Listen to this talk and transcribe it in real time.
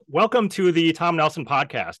Welcome to the Tom Nelson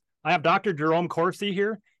podcast. I have Dr. Jerome Corsi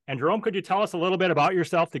here. And Jerome, could you tell us a little bit about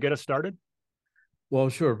yourself to get us started? Well,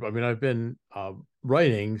 sure. I mean, I've been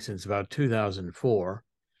writing since about 2004.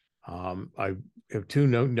 I have two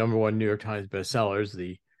number one New York Times bestsellers,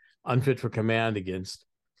 The Unfit for Command against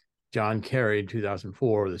John Kerry in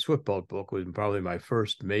 2004. The Swiftboat book was probably my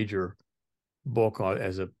first major book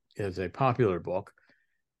as a popular book.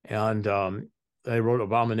 And I wrote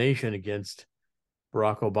Abomination against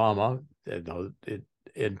Barack Obama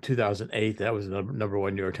in 2008. That was the number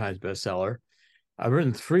one New York Times bestseller. I've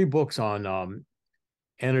written three books on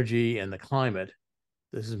energy and the climate.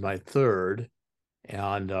 This is my third.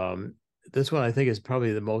 And this one I think is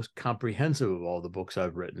probably the most comprehensive of all the books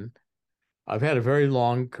I've written. I've had a very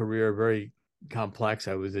long career, very complex.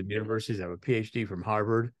 I was at universities. I have a PhD from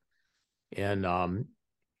Harvard in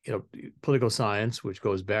political science, which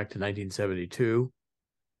goes back to 1972.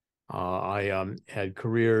 I had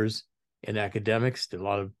careers in academics, did a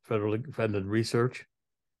lot of federally funded research.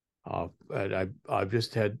 I've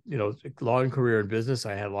just had, a long career in business.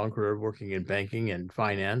 I had a long career working in banking and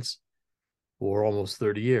finance for almost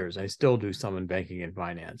 30 years. I still do some in banking and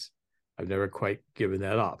finance. I've never quite given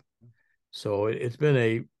that up. So it's been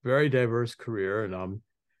a very diverse career, and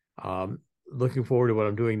I'm looking forward to what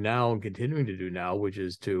I'm doing now and continuing to do now, which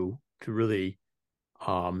is to really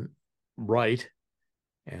write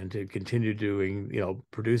and to continue doing,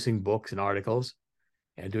 producing books and articles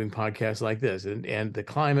and doing podcasts like this. And the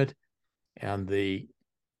climate and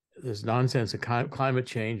this nonsense of climate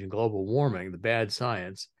change and global warming, the bad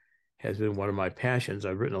science, has been one of my passions.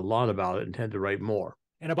 I've written a lot about it and intend to write more.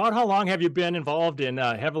 And about how long have you been involved in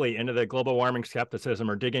heavily into the global warming skepticism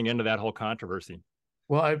or digging into that whole controversy?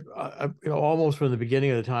 Well, I've almost from the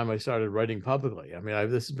beginning of the time I started writing publicly. I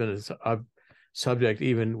mean, this has been a subject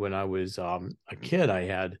even when I was a kid.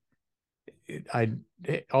 I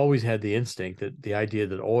always had the instinct that the idea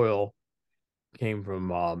that oil came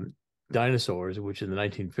from dinosaurs, which in the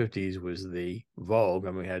 1950s was the vogue.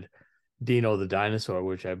 I mean, we had Dino the dinosaur,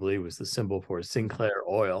 which I believe was the symbol for Sinclair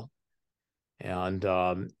Oil. And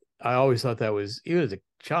I always thought that was, even as a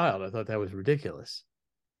child, I thought that was ridiculous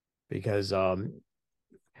because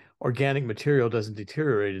organic material doesn't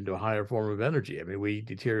deteriorate into a higher form of energy. I mean, we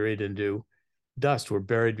deteriorate into dust. We're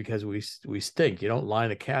buried because we stink. You don't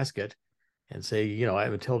line a casket and say,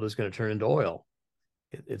 Matilda's going to turn into oil.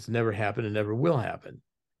 It's never happened and never will happen.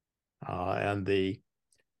 And the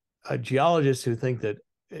geologists who think that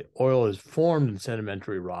oil is formed in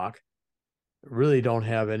sedimentary rock really don't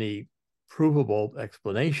have any provable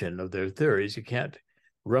explanation of their theories. You can't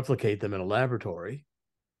replicate them in a laboratory.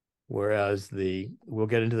 Whereas we'll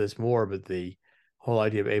get into this more, but the whole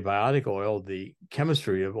idea of abiotic oil, the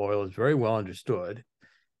chemistry of oil is very well understood,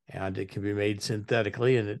 and it can be made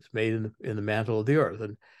synthetically, and it's made in the mantle of the earth.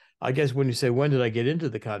 And I guess when you say, when did I get into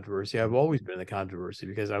the controversy? I've always been in the controversy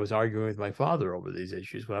because I was arguing with my father over these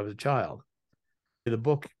issues when I was a child. The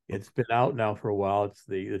book, it's been out now for a while. It's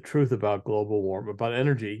the truth about global warming, about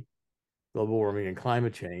energy, global warming and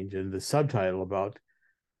climate change, and the subtitle about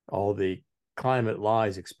all the climate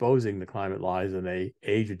lies, exposing the climate lies in a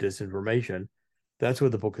age of disinformation. That's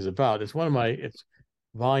what the book is about. It's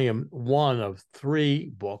volume one of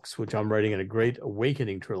three books, which I'm writing in a Great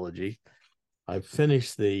Awakening trilogy. I've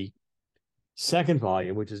finished the second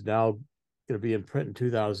volume, which is now going to be in print in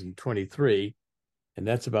 2023. And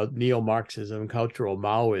that's about neo-Marxism, cultural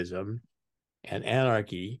Maoism, and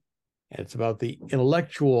anarchy. And it's about the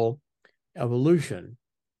intellectual evolution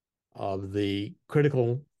of the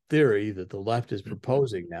critical theory that the left is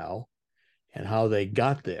proposing now and how they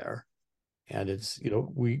got there. And it's,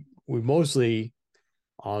 we mostly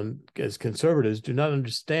as conservatives do not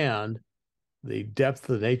understand the depth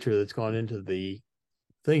of nature that's gone into the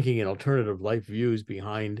thinking and alternative life views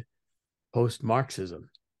behind post-Marxism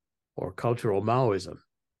or cultural Maoism.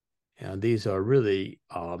 And these are really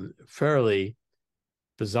fairly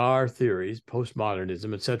bizarre theories,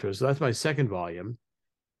 postmodernism, etc. So that's my second volume.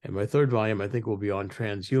 And my third volume, I think, will be on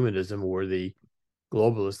transhumanism, where the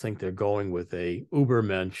globalists think they're going with a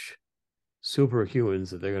Ubermensch superhumans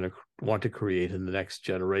that they're going to want to create in the next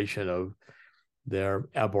generation of their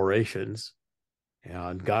aberrations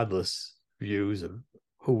and godless views of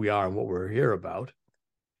who we are and what we're here about.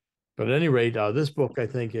 But at any rate, this book, I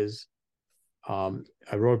think, is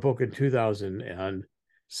I wrote a book in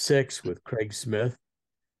 2006 with Craig Smith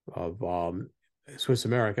of Swiss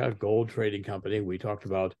America, a gold trading company. We talked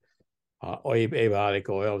about abiotic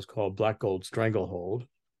oil. It was called Black Gold Stranglehold.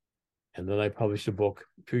 And then I published a book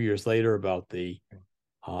a few years later about the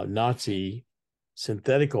Nazi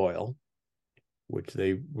synthetic oil, which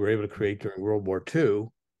they were able to create during World War II,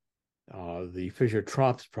 the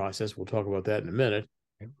Fischer-Tropsch process. We'll talk about that in a minute.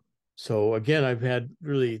 Okay. So again, I've had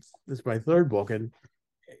really, this is my third book, and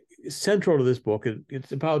central to this book,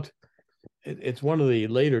 it's one of the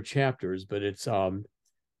later chapters, but it's kind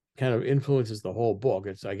of influences the whole book.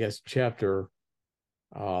 It's, I guess, chapter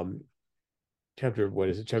what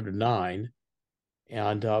is it, chapter 9.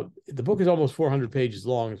 And the book is almost 400 pages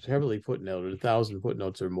long. It's heavily footnoted, 1,000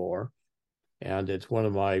 footnotes or more. And it's one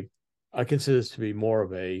of I consider this to be more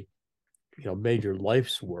of a, major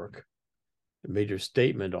life's work, a major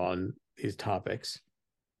statement on these topics.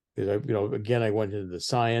 Because again, I went into the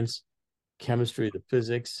science, chemistry, the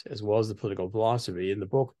physics, as well as the political philosophy. And the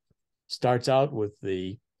book starts out with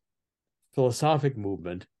the philosophic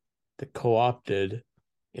movement that co-opted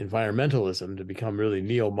environmentalism to become really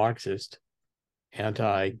neo-Marxist,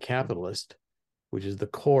 anti-capitalist, which is the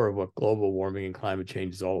core of what global warming and climate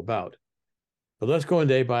change is all about. But let's go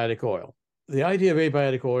into abiotic oil. The idea of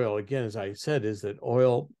abiotic oil, again, as I said, is that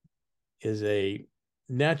oil is a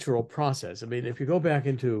natural process. I mean, if you go back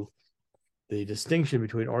into the distinction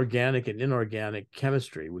between organic and inorganic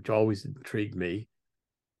chemistry, which always intrigued me,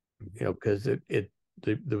 because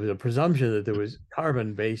there was a presumption that there was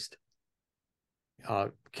carbon-based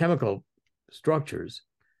chemical structures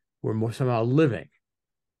were more somehow living,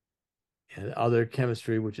 and other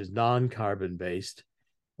chemistry, which is non-carbon based,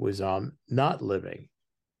 was not living.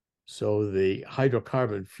 So the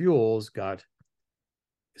hydrocarbon fuels got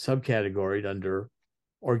subcategoried under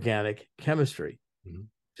organic chemistry, which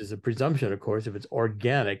is a presumption, of course, if it's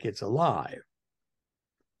organic, it's alive.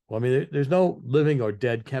 Well, I mean, there's no living or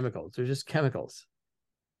dead chemicals. They're just chemicals.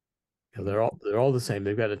 They're all the same.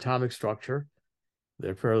 They've got atomic structure.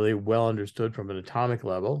 They're fairly well understood from an atomic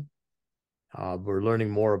level. We're learning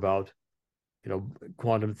more about,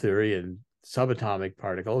 quantum theory and subatomic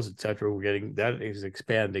particles, et cetera. We're getting, that is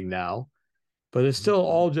expanding now, but it's still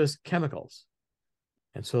all just chemicals.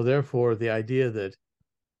 And so therefore, the idea that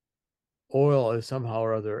oil is somehow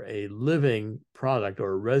or other a living product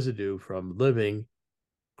or a residue from living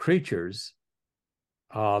creatures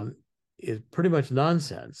is pretty much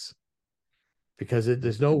nonsense, because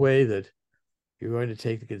there's no way that you're going to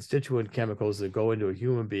take the constituent chemicals that go into a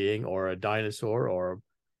human being or a dinosaur or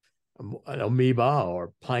an amoeba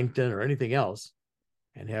or plankton or anything else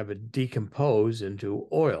and have it decompose into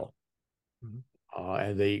oil.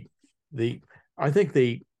 And I think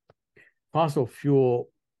the fossil fuel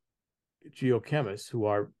geochemists, who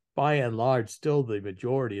are by and large still the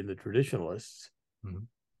majority in the traditionalists,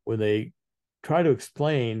 when they try to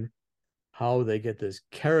explain how they get this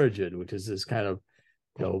kerogen, which is this kind of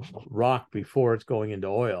rock before it's going into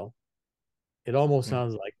oil, it almost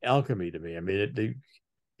sounds like alchemy to me. I mean,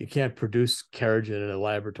 you can't produce kerogen in a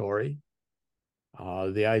laboratory.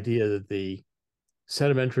 The idea that the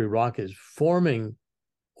sedimentary rock is forming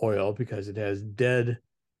oil because it has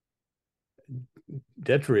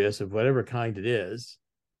detritus of whatever kind it is,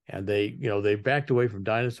 and they backed away from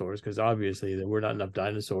dinosaurs because obviously there were not enough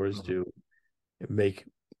dinosaurs to make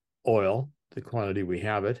oil the quantity we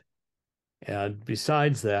have it. And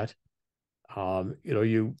besides that,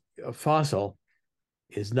 a fossil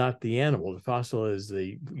is not the animal. The fossil is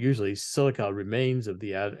usually silica remains of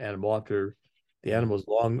the animal after the animal's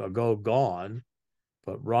long ago gone,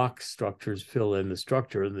 but rock structures fill in the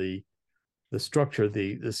structure, and the structure,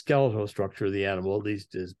 the skeletal structure of the animal at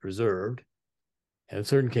least is preserved. And in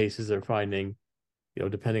certain cases, they're finding,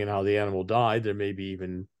 depending on how the animal died, there may be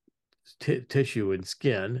even tissue and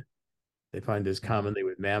skin. They find this commonly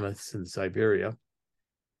with mammoths in Siberia.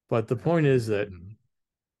 But the point is that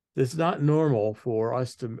it's not normal for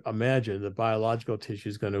us to imagine that biological tissue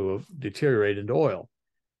is going to deteriorate into oil.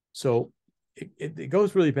 So it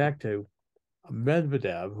goes really back to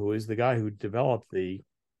Medvedev, who is the guy who developed the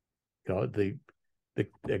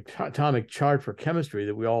atomic chart for chemistry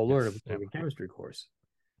that we all learn in the chemistry course.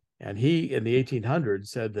 And he, in the 1800s,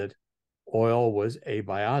 said that oil was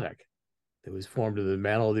abiotic. It was formed in the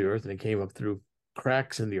mantle of the earth, and it came up through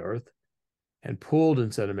cracks in the earth and pooled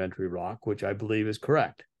in sedimentary rock, which I believe is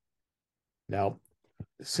correct. Now,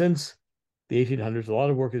 since the 1800s, a lot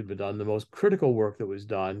of work has been done. The most critical work that was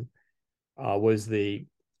done was the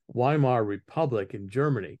Weimar Republic in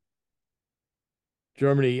Germany.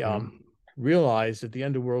 Germany realized at the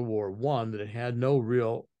end of World War I that it had no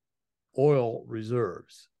real oil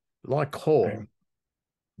reserves, a lot of coal.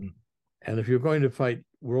 And if you're going to fight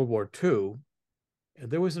World War II,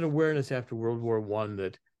 there was an awareness after World War I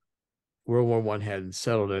that World War I hadn't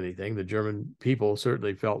settled anything. The German people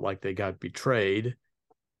certainly felt like they got betrayed.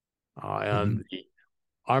 And the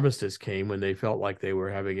armistice came when they felt like they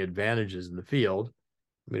were having advantages in the field.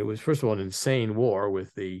 I mean, it was, first of all, an insane war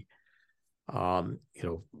with the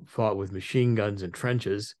fought with machine guns in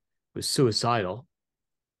trenches, was suicidal,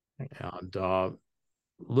 and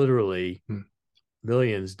literally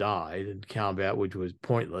millions died in combat, which was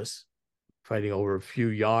pointless, fighting over a few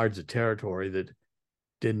yards of territory that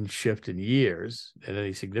didn't shift in years in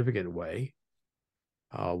any significant way.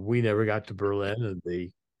 We never got to Berlin, and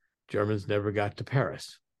the Germans never got to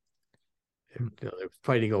Paris. They're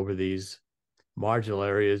fighting over these marginal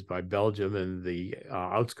areas by Belgium and the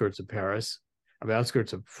outskirts of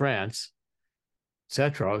outskirts of France,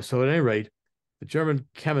 etc. So at any rate, the German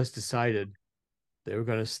chemists decided they were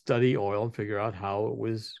going to study oil and figure out how it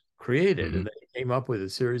was created. And they came up with a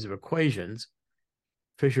series of equations.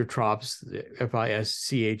 Fischer-Tropsch,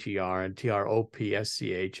 Fischer and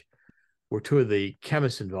Tropsch, were two of the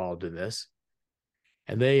chemists involved in this.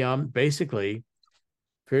 And they basically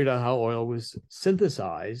figured out how oil was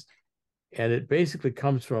synthesized. And it basically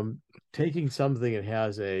comes from taking something that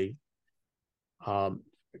has a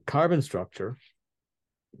carbon structure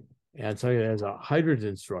and something that has a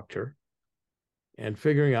hydrogen structure, and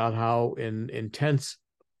figuring out how in intense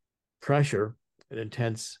pressure and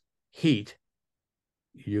intense heat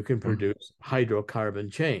you can produce hydrocarbon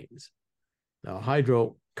chains. Now,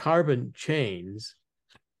 hydrocarbon chains,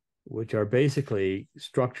 which are basically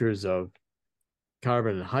structures of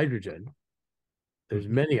carbon and hydrogen, there's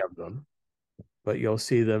many of them, but you'll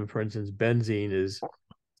see them, for instance, benzene is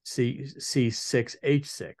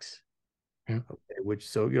C6H6. Okay, which,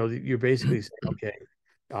 so you're basically saying, okay,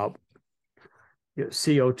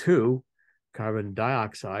 CO2, carbon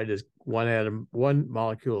dioxide, is one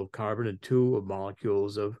molecule of carbon and two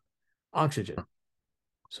molecules of oxygen.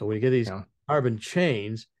 So when you get these carbon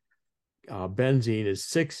chains, benzene is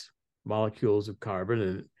 6 molecules of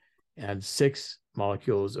carbon and 6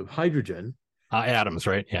 molecules of hydrogen. Atoms,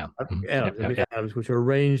 right? Yeah. Atoms, which are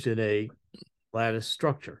arranged in a lattice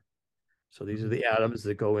structure. So these are the atoms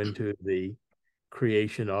that go into the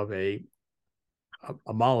creation of a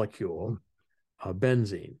molecule of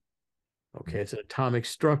benzene. Okay, it's an atomic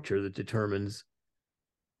structure that determines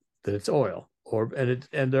that it's oil.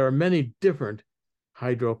 And there are many different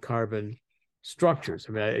hydrocarbon structures.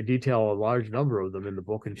 I mean, I detail a large number of them in the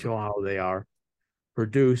book and show how they are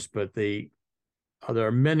produced, but there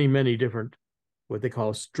are many, many different, what they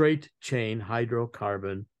call straight chain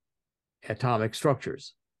hydrocarbon atomic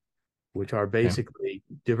structures, which are basically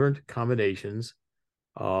different combinations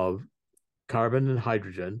of carbon and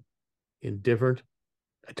hydrogen in different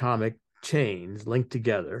atomic chains linked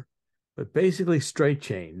together, but basically straight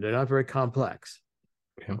chain. They're not very complex.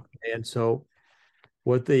 And so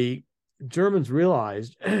what the Germans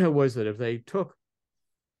realized was that if they took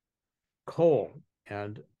coal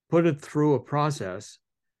and put it through a process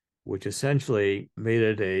which essentially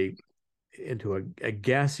made it into a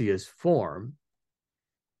gaseous form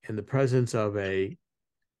in the presence of a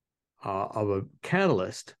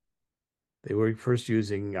catalyst, they were first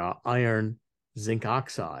using iron zinc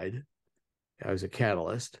oxide as a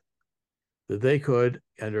catalyst, that they could,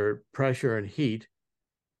 under pressure and heat,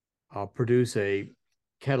 produce a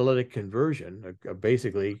catalytic conversion,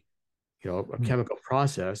 basically, a chemical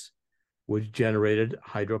process which generated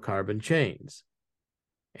hydrocarbon chains.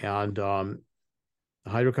 And the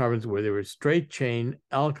hydrocarbons, where they were straight chain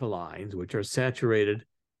alkalines, which are saturated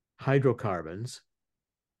hydrocarbons,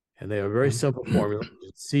 and they have a very simple formula,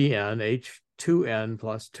 CnH2n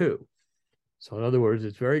plus 2. So in other words,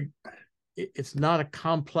 it's not a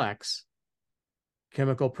complex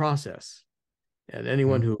chemical process. And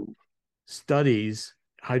anyone who studies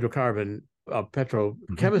hydrocarbon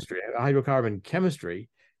petrochemistry, hydrocarbon chemistry,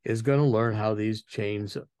 is going to learn how these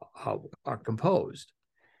chains are composed.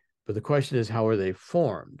 But the question is, how are they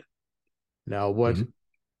formed? Now, what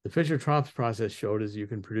the Fischer-Tropsch process showed is you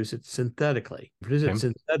can produce it synthetically.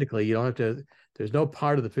 Synthetically, you don't have to, there's no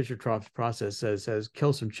part of the Fischer-Tropsch process that says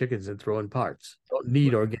kill some chickens and throw in parts. You don't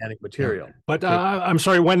need organic material. But I'm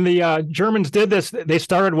sorry, when the Germans did this, they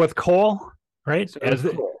started with coal, right?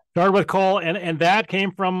 Started with coal, and that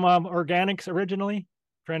came from organics originally?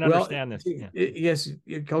 Trying to understand this. Yes,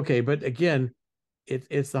 okay, but again,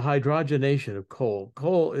 it's the hydrogenation of coal.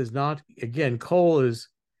 Coal is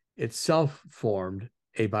itself formed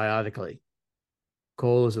abiotically.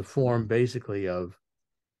 Coal is a form basically of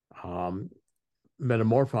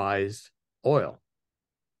metamorphized oil,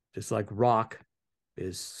 just like rock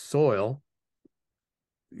is soil,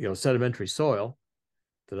 sedimentary soil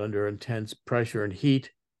that under intense pressure and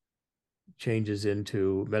heat changes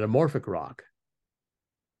into metamorphic rock.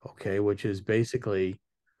 Okay, which is basically,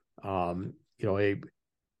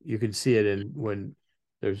 you can see it when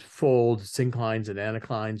there's folds, synclines, and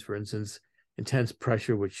anticlines, for instance, intense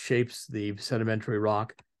pressure which shapes the sedimentary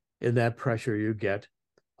rock, in that pressure, you get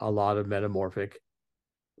a lot of metamorphic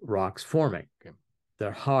rocks forming. Okay.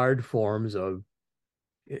 They're hard forms of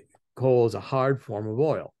coal is a hard form of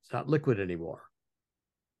oil. It's not liquid anymore.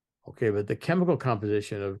 Okay, but the chemical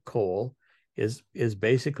composition of coal is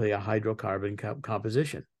basically a hydrocarbon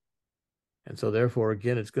composition. And so therefore,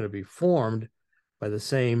 again, it's going to be formed by the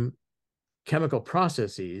same chemical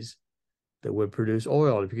processes that would produce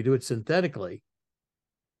oil. If you could do it synthetically,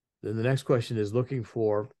 then the next question is looking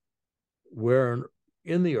for where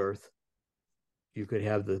in the earth you could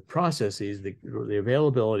have the processes, the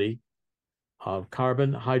availability of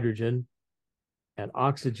carbon, hydrogen, and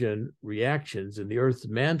oxygen reactions in the Earth's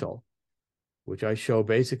mantle, which I show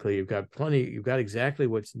basically you've got exactly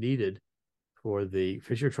what's needed for the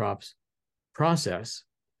Fischer-Tropsch process,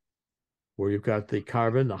 where you've got the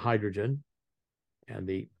carbon, the hydrogen, and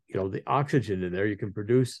the oxygen in there. You can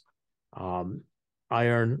produce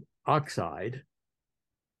iron oxide,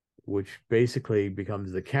 which basically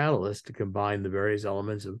becomes the catalyst to combine the various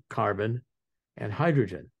elements of carbon and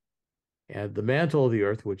hydrogen. And the mantle of the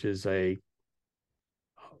Earth, which is a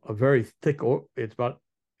very thick, it's about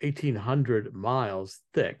 1,800 miles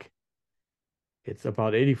thick. It's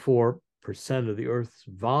about 84% of the Earth's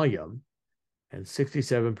volume and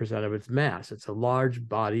 67% of its mass. It's a large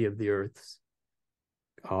body of the Earth's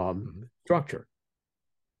structure.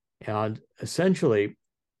 And essentially,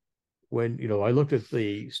 when I looked at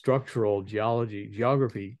the structural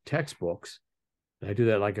geography textbooks, and I do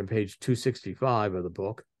that like on page 265 of the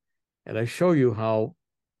book, and I show you how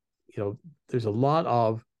there's a lot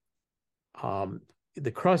of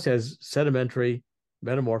the crust has sedimentary,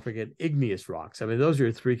 metamorphic, and igneous rocks. I mean, those are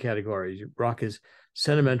your three categories. Rock is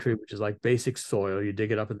sedimentary, which is like basic soil. You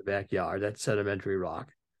dig it up in the backyard. That's sedimentary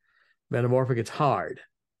rock. Metamorphic, it's hard.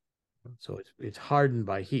 So it's hardened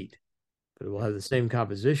by heat, but it will have the same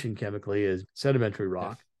composition chemically as sedimentary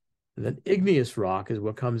rock. And then igneous rock is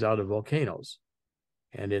what comes out of volcanoes.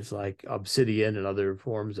 And it's like obsidian and other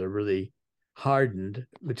forms of really hardened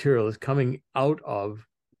material is coming out of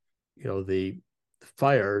the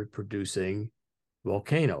fire producing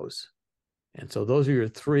volcanoes. And so those are your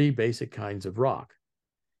three basic kinds of rock.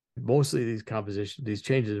 Mostly these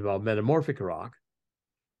changes involve metamorphic rock,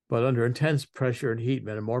 but under intense pressure and heat,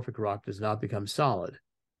 metamorphic rock does not become solid.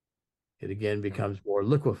 It again becomes more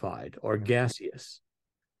liquefied or gaseous.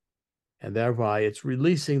 And thereby it's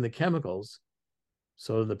releasing the chemicals.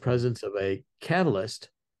 So in the presence of a catalyst,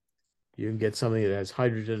 you can get something that has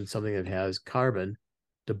hydrogen and something that has carbon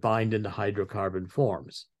to bind into hydrocarbon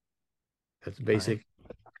forms. That's basic.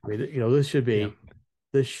 I mean,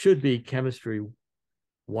 this should be chemistry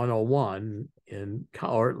 101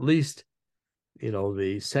 or at least,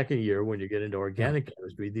 the second year when you get into organic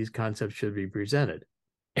chemistry, these concepts should be presented.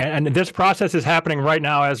 And this process is happening right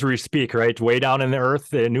now as we speak, right? Way down in the earth,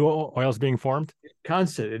 the new oil is being formed?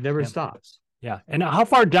 Constant. It never stops. Yeah. And how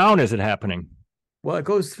far down is it happening? Well,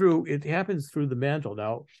 it happens through the mantle.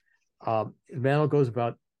 Now, the mantle goes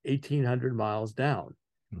about 1,800 miles down.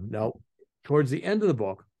 Mm-hmm. Now, towards the end of the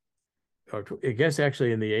book, or I guess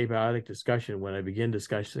actually in the abiotic discussion, when I begin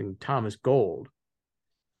discussing Thomas Gold.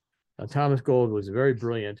 Now, Thomas Gold was a very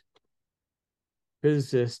brilliant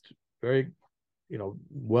physicist, very,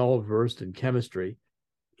 well-versed in chemistry.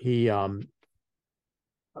 He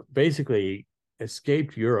basically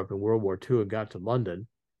escaped Europe in World War II and got to London,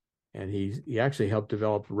 and he actually helped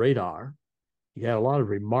develop radar. He had a lot of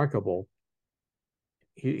remarkable.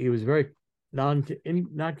 He was a very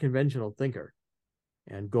not conventional thinker,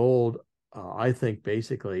 and Gold, I think,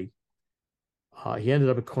 basically, he ended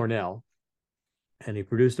up at Cornell, and he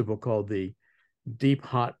produced a book called The Deep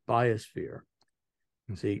Hot Biosphere.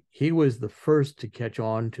 See, he was one of the first to catch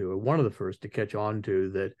on to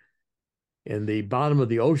that in the bottom of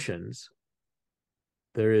the oceans,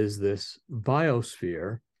 there is this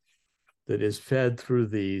biosphere that is fed through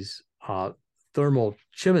these thermal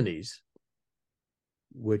chimneys,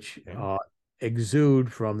 which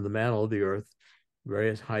exude from the mantle of the earth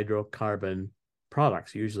various hydrocarbon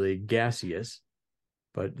products, usually gaseous,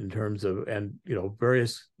 but in terms of, and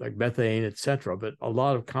various like methane, etc. But a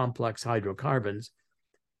lot of complex hydrocarbons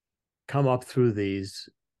come up through these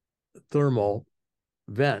thermal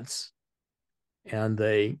vents, and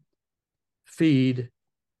they feed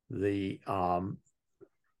the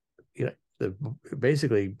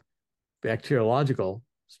basically bacteriological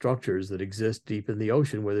structures that exist deep in the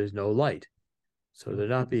ocean where there's no light. So they're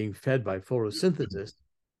not being fed by photosynthesis.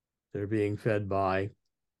 They're being fed by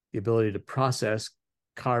the ability to process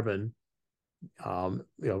carbon,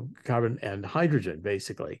 carbon and hydrogen,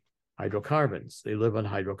 basically hydrocarbons. They live on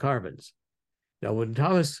hydrocarbons. Now, when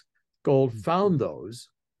Thomas Gold found those,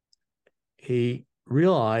 he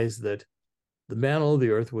realized that the mantle of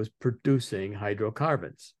the earth was producing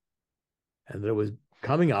hydrocarbons, and that it was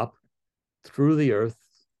coming up through the earth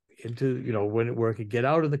into, where it could get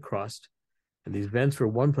out of the crust. And these vents were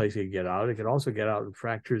one place it could get out. It could also get out in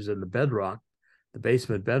fractures in the bedrock, the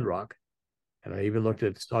basement bedrock. And I even looked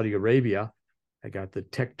at Saudi Arabia. I got the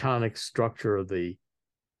tectonic structure of the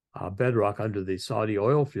bedrock under the Saudi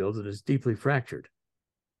oil fields, and it's deeply fractured.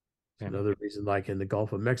 Yeah. Another reason, like in the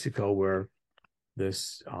Gulf of Mexico, where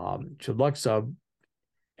this Chuluksa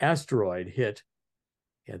asteroid hit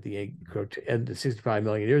at the end of 65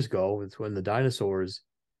 million years ago. It's when the dinosaurs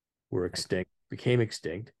were extinct, became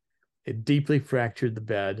extinct. It deeply fractured the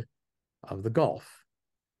bed of the Gulf.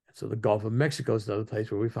 So the Gulf of Mexico is another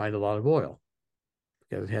place where we find a lot of oil,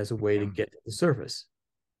 because it has a way to get to the surface.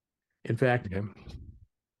 In fact,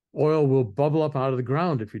 oil will bubble up out of the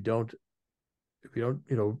ground if you don't,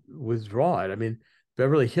 withdraw it. I mean,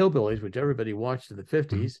 Beverly Hillbillies, which everybody watched in the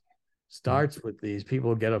 50s, starts with these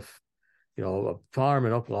people get a farm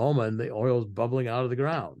in Oklahoma and the oil's bubbling out of the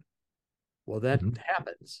ground. Well, that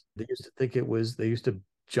happens. They used to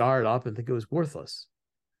jar it up and think it was worthless.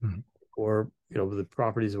 Or, the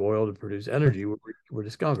properties of oil to produce energy were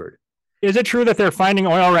discovered. Is it true that they're finding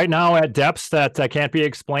oil right now at depths that can't be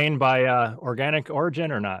explained by organic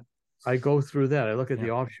origin or not? I go through that. I look at the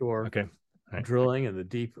offshore drilling and the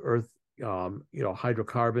deep earth,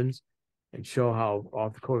 hydrocarbons, and show how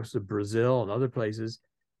off the coast of Brazil and other places,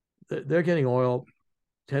 they're getting oil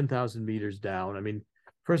 10,000 meters down. I mean,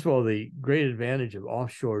 first of all, the great advantage of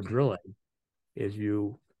offshore drilling is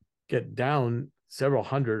you get down several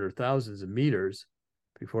hundred or thousands of meters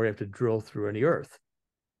before you have to drill through any earth.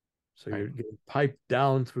 So you're getting piped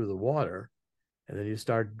down through the water, and then you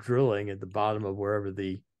start drilling at the bottom of wherever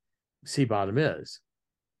the sea bottom is.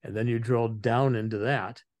 And then you drill down into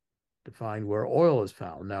that to find where oil is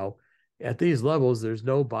found. Now, at these levels, there's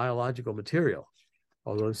no biological material,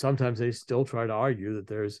 although sometimes they still try to argue that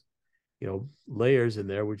there's, layers in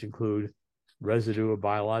there which include residue of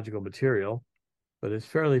biological material, but it's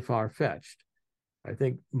fairly far-fetched. I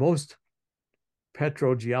think most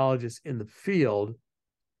petrogeologists in the field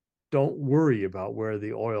don't worry about where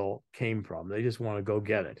the oil came from. They just want to go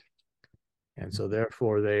get it. And so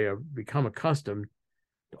therefore they have become accustomed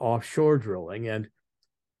to offshore drilling. And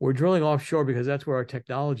we're drilling offshore because that's where our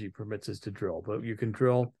technology permits us to drill. But you can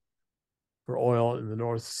drill for oil in the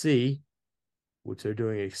North Sea, which they're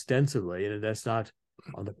doing extensively, and that's not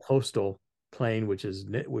on the coastal plain, which is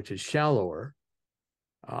shallower.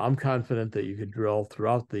 I'm confident that you could drill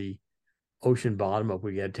throughout the ocean bottom if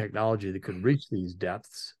we had technology that could reach these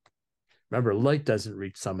depths. Remember, light doesn't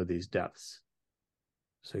reach some of these depths.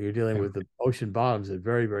 So you're dealing with the ocean bottoms at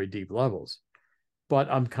very, very deep levels. But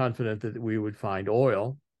I'm confident that we would find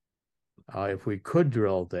oil if we could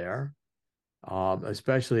drill there,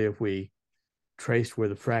 especially if we traced where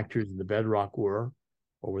the fractures in the bedrock were,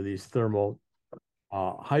 or where these thermal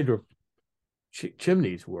hydro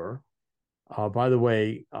chimneys were. By the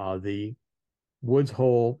way, the Woods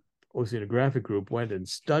Hole Oceanographic Group went and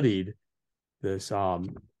studied this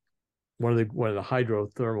one of the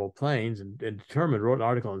hydrothermal plains and determined, wrote an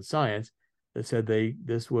article in Science that said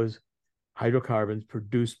this was hydrocarbons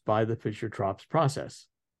produced by the Fischer-Tropsch process.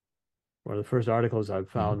 One of the first articles I've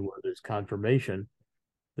found where there's confirmation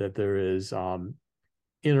that there is inner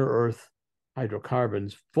Earth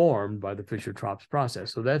hydrocarbons formed by the Fischer-Tropsch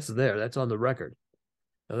process. So that's there. That's on the record.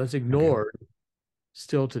 Now that's ignored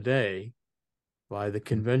still today by the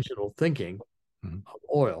conventional thinking of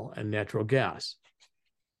oil and natural gas.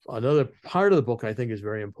 Another part of the book I think is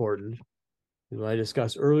very important is when I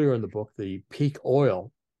discussed earlier in the book the peak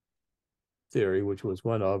oil theory, which was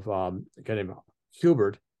one of a guy named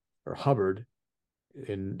Hubbard,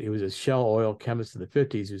 and he was a shell oil chemist in the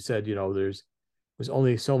 50s who said, was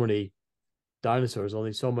only so many dinosaurs,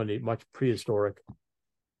 only so much prehistoric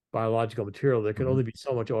biological material. There could only be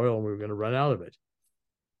so much oil, and we were going to run out of it.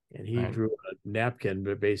 And he drew a napkin,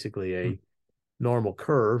 but basically a normal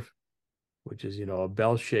curve, which is, a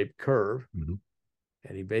bell-shaped curve. And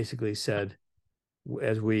he basically said,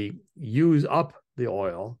 as we use up the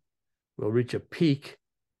oil, we'll reach a peak,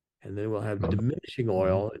 and then we'll have diminishing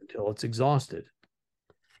oil until it's exhausted.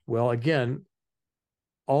 Well, again,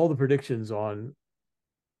 all the predictions on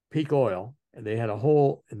peak oil, and they had a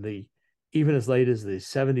whole, even as late as the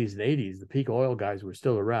 70s and 80s, the peak oil guys were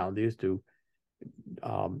still around. They used to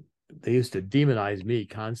demonize me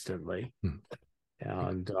constantly.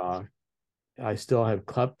 And I still have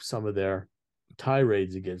clipped some of their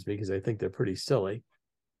tirades against me because I think they're pretty silly.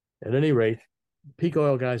 At any rate, peak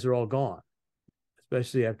oil guys are all gone,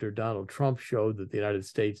 especially after Donald Trump showed that the United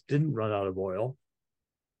States didn't run out of oil,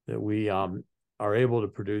 that we are are able to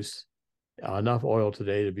produce enough oil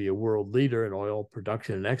today to be a world leader in oil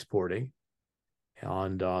production and exporting.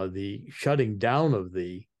 And the shutting down of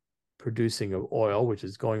the producing of oil, which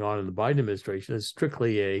is going on in the Biden administration, is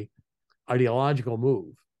strictly a ideological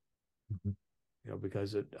move.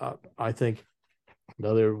 Because I think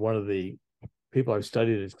another one of the people I've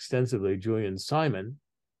studied extensively, Julian Simon,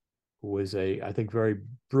 who was I think, very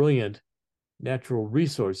brilliant natural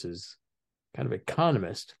resources kind of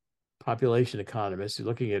economist, population economist,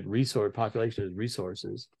 looking at population as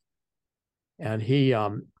resources. And he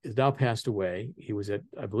is now passed away. He was at,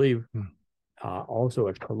 I believe, also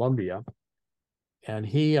at Columbia. And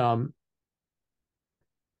he argued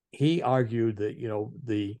that,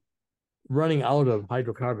 the running out of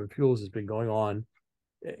hydrocarbon fuels has been going on.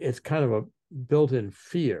 It's kind of a built-in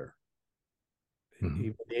fear. Even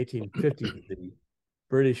in the 1850s, the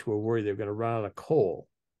British were worried they were going to run out of coal.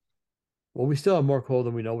 Well, we still have more coal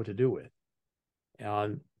than we know what to do with.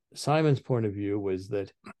 And Simon's point of view was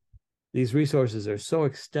that these resources are so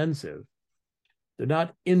extensive, they're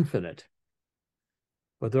not infinite,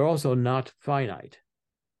 but they're also not finite.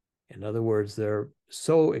 In other words, they're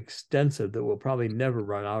so extensive that we'll probably never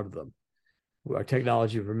run out of them. Our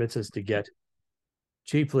technology permits us to get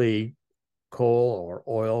cheaply coal or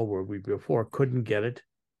oil where we before couldn't get it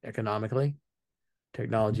economically.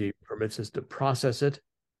 Technology permits us to process it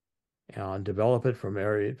and develop it from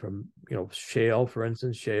shale, for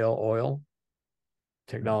instance, shale oil.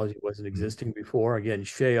 Technology wasn't existing before. Again,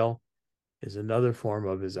 shale is another form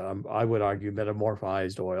of I would argue,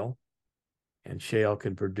 metamorphized oil. And shale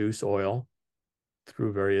can produce oil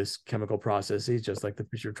through various chemical processes, just like the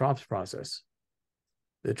Fischer-Tropsch process.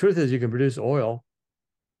 The truth is, you can produce oil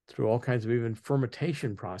through all kinds of even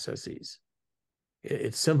fermentation processes.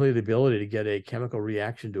 It's simply the ability to get a chemical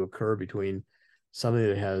reaction to occur between something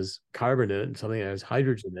that has carbon in it and something that has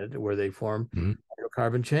hydrogen in it, where they form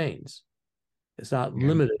hydrocarbon chains. It's not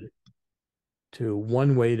limited to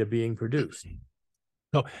one way to being produced.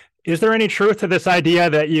 So, is there any truth to this idea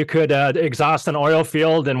that you could exhaust an oil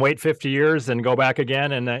field and wait 50 years and go back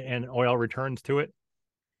again and oil returns to it?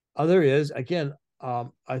 There is. Again,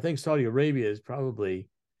 I think Saudi Arabia is probably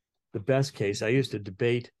the best case. I used to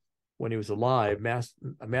debate, when he was alive,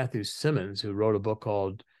 Matthew Simmons, who wrote a book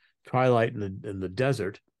called Twilight in the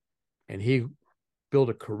Desert, and he built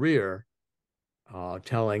a career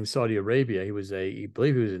telling Saudi Arabia. I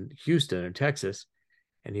believe he was in Houston in Texas,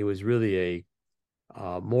 and he was really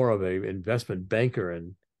more of an investment banker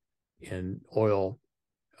in oil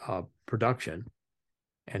production.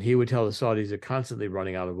 And he would tell the Saudis they're constantly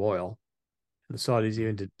running out of oil. And the Saudis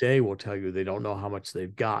even today will tell you they don't know how much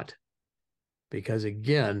they've got. Because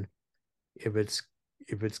again, if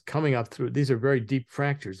it's coming up through, these are very deep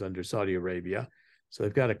fractures under Saudi Arabia. So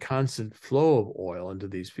they've got a constant flow of oil into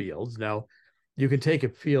these fields. Now, you can take a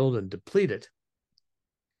field and deplete it.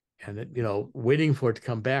 And, waiting for it to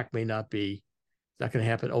come back may not be, not going to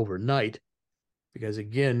happen overnight. Because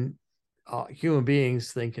again, human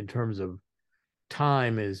beings think in terms of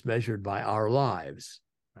time is measured by our lives.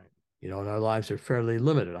 Right. And our lives are fairly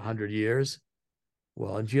limited, 100 years.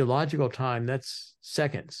 Well, in geological time, that's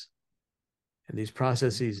seconds. And these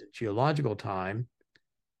processes in geological time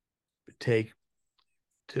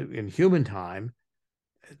in human time,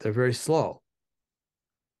 they're very slow.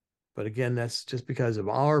 But again, that's just because of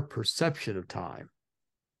our perception of time.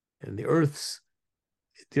 And the Earth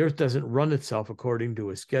doesn't run itself according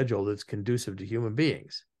to a schedule that's conducive to human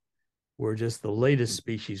beings. We're just the latest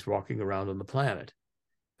species walking around on the planet.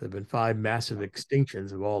 There have been 5 massive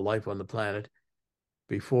extinctions of all life on the planet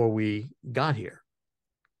before we got here.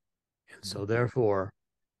 And so therefore,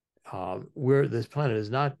 this planet is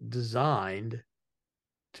not designed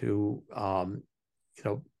to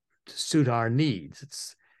suit our needs.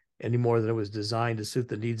 It's any more than it was designed to suit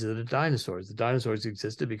the needs of the dinosaurs. The dinosaurs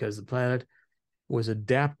existed because the planet was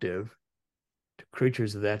adaptive to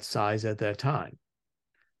creatures of that size at that time.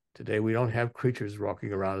 Today, we don't have creatures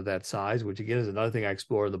walking around of that size, which again is another thing I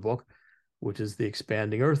explore in the book, which is the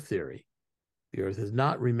expanding Earth theory. The Earth has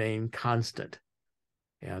not remained constant.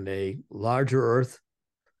 And a larger Earth,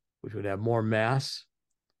 which would have more mass,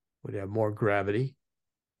 would have more gravity.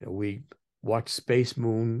 We watch space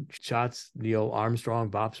moon shots. Neil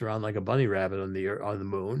Armstrong bops around like a bunny rabbit on the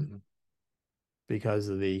moon because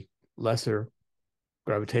of the lesser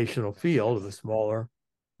gravitational field of the smaller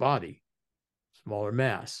body, smaller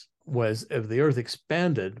mass. Was if the Earth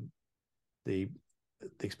expanded, the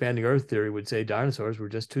expanding Earth theory would say dinosaurs were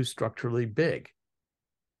just too structurally big.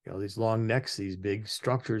 These long necks, these big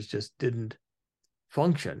structures just didn't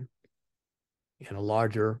function in a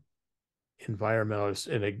larger environmental,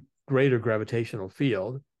 in a greater gravitational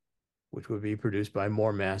field. which would be produced by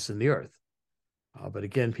more mass in the Earth. But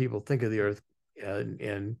again, people think of the Earth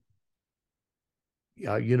in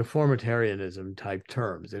uniformitarianism type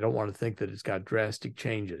terms. They don't want to think that it's got drastic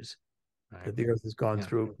changes, that the Earth has gone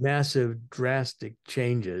through massive, drastic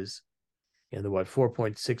changes in the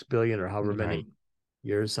 4.6 billion or however many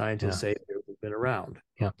years scientists say the Earth has been around.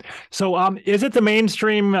 Yeah. So is it the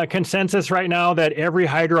mainstream consensus right now that every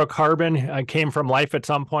hydrocarbon came from life at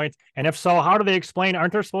some point? And if so, how do they explain?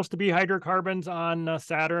 Aren't there supposed to be hydrocarbons on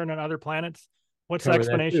Saturn and other planets? What's the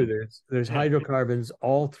explanation? There's hydrocarbons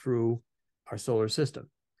all through our solar system.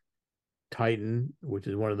 Titan, which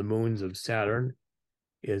is one of the moons of Saturn,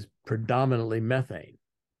 is predominantly methane.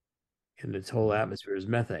 And its whole atmosphere is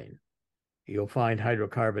methane. You'll find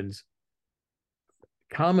hydrocarbons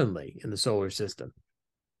commonly in the solar system.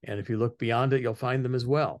 And if you look beyond it, you'll find them as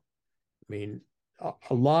well. I mean,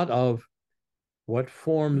 a lot of what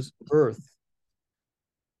forms Earth,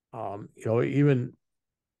 even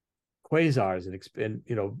quasars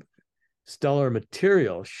and stellar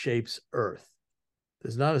material shapes Earth.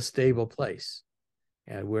 There's not a stable place,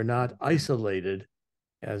 and we're not isolated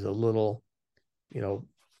as a little,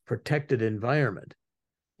 protected environment.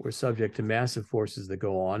 We're subject to massive forces that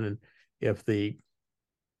go on, and if the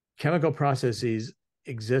chemical processes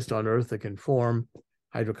exist on Earth that can form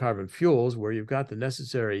hydrocarbon fuels, where you've got the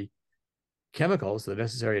necessary chemicals, the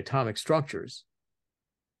necessary atomic structures,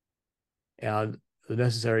 and the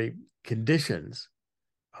necessary conditions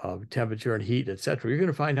of temperature and heat, etc., you're going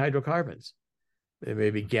to find hydrocarbons. They may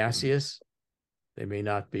be gaseous, they may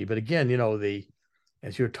not be. But again,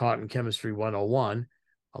 as you're taught in Chemistry 101,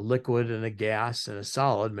 a liquid and a gas and a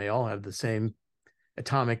solid may all have the same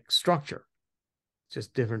atomic structure,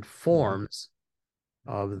 just different forms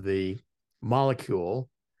of the molecule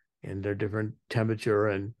in their different temperature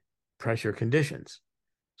and pressure conditions.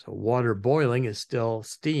 So water boiling is still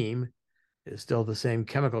steam, is still the same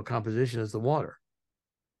chemical composition as the water.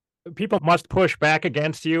 People must push back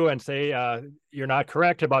against you and say you're not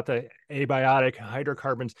correct about the abiotic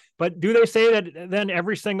hydrocarbons. But do they say that then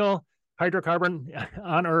every single hydrocarbon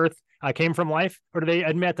on Earth came from life? Or do they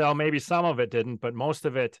admit, oh, maybe some of it didn't, but most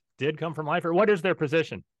of it did come from life? Or what is their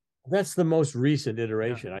position? That's the most recent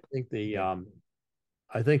iteration. Yeah.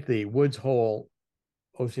 I think the Woods Hole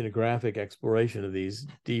oceanographic exploration of these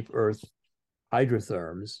deep Earth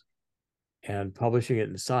hydrotherms and publishing it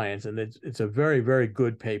in Science, and it's a very, very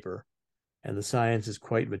good paper, and the science is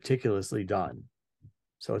quite meticulously done,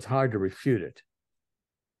 so it's hard to refute it.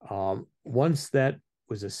 Once that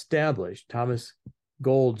was established, Thomas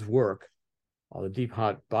Gould's work on the deep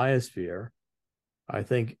hot biosphere, I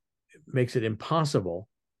think, makes it impossible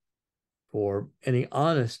for any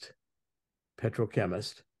honest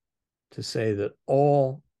petrochemist to say that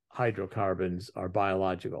all hydrocarbons are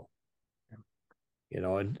biological.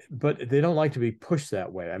 But they don't like to be pushed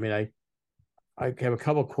that way. I mean, I have a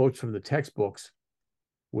couple of quotes from the textbooks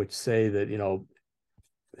which say that,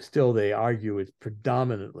 still they argue it's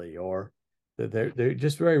predominantly, or that they're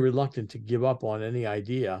just very reluctant to give up on any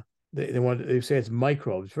idea. They say it's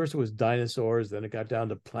microbes. First it was dinosaurs, then it got down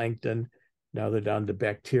to plankton. Now they're down to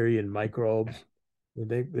bacteria and microbes.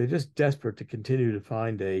 They're just desperate to continue to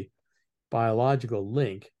find a biological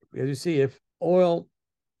link. Because you see, if oil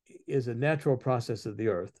is a natural process of the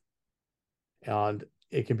Earth, and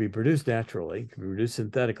it can be produced naturally, it can be produced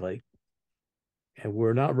synthetically, and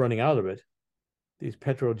we're not running out of it, these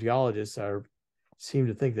petrogeologists seem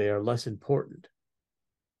to think they are less important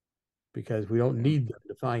because we don't need them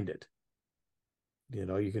to find it.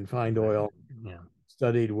 You can find oil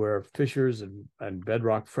studied where fissures and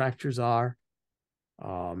bedrock fractures are.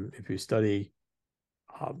 If you study,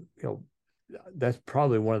 that's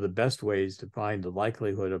probably one of the best ways to find the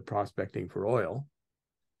likelihood of prospecting for oil.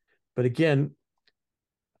 But again,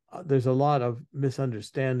 there's a lot of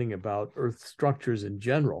misunderstanding about Earth structures in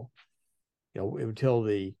general. Until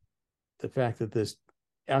the fact that this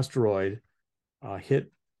asteroid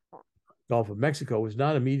hit Gulf of Mexico was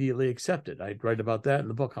not immediately accepted. I write about that in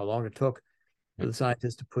the book, how long it took for the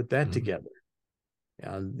scientists to put that together,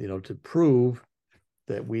 and to prove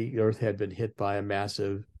that Earth had been hit by a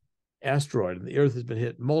massive asteroid, and the Earth has been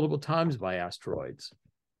hit multiple times by asteroids.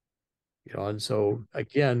 And so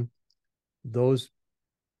again, those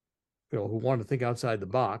who want to think outside the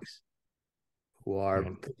box, who are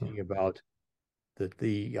thinking about that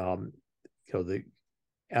the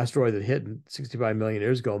asteroid that hit 65 million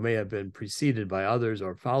years ago may have been preceded by others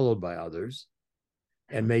or followed by others,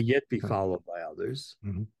 and may yet be followed by others.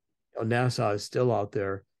 NASA is still out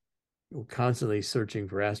there constantly searching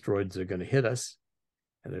for asteroids that are going to hit us,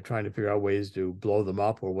 and they're trying to figure out ways to blow them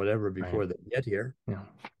up or whatever before they get here.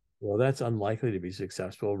 Well, that's unlikely to be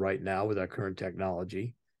successful right now with our current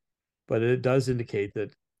technology, but it does indicate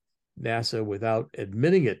that NASA, without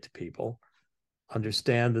admitting it to people,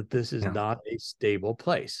 understand that this is Yeah. not a stable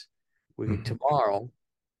place. We could Mhm. tomorrow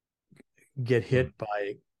get hit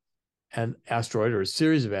by an asteroid or a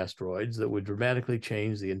series of asteroids that would dramatically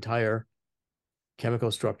change the entire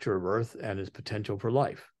chemical structure of Earth and its potential for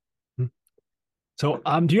life. So,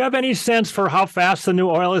 do you have any sense for how fast the new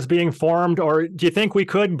oil is being formed, or do you think we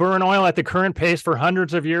could burn oil at the current pace for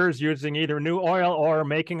hundreds of years using either new oil or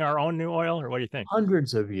making our own new oil, or what do you think?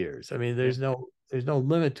 Hundreds of years. I mean, Yeah. there's no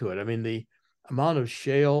limit to it. I mean, the amount of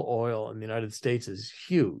shale oil in the United States is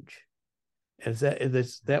huge. And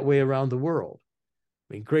it's that way around the world.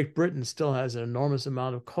 I mean, Great Britain still has an enormous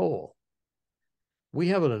amount of coal. We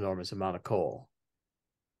have an enormous amount of coal.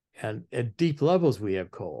 And at deep levels, we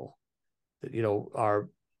have coal that, are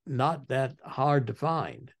not that hard to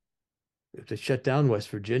find. We have to shut down West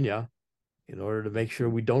Virginia in order to make sure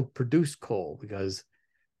we don't produce coal, because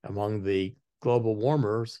among the global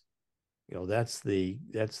warmers, that's the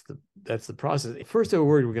process. First, they were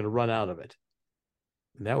worried we're going to run out of it,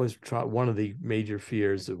 and that was one of the major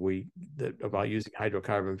fears about using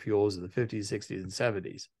hydrocarbon fuels in the 50s, 60s, and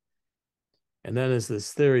 70s. And then as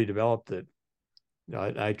this theory developed, that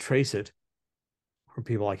I trace it from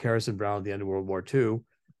people like Harrison Brown at the end of World War II,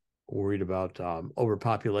 worried about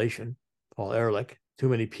overpopulation. Paul Ehrlich, too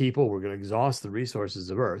many people, we're going to exhaust the resources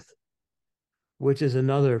of Earth, which is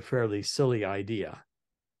another fairly silly idea.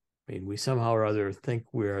 I mean, we somehow or other think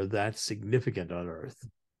we're that significant on Earth.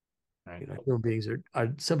 Right. Human beings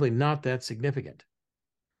are simply not that significant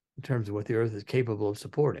in terms of what the Earth is capable of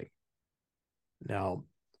supporting. Now,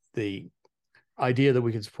 the idea that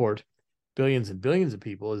we can support billions and billions of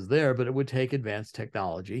people is there, but it would take advanced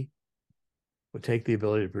technology, would take the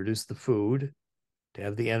ability to produce the food, to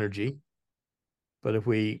have the energy. But if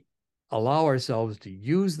we allow ourselves to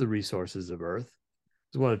use the resources of Earth,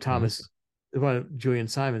 it's one of Julian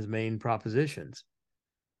Simon's main propositions.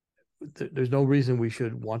 There's no reason we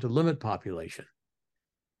should want to limit population.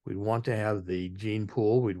 We'd want to have the gene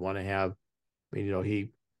pool. We'd want to have, you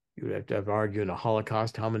would have to argue in a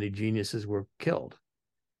Holocaust how many geniuses were killed,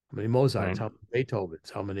 how many Mozarts, right, how many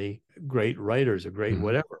Beethovens, how many great writers or great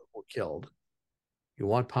whatever were killed. You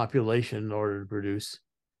want population in order to produce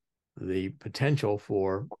the potential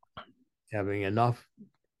for having enough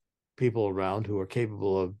people around who are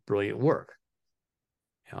capable of brilliant work.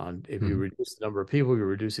 And if you reduce the number of people, you're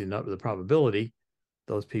reducing the probability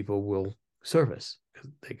those people will surface, because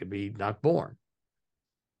they could be not born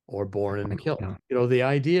or born and killed. Yeah. The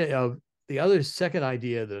idea of the second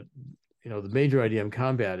idea that, the major idea I'm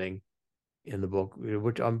combating in the book,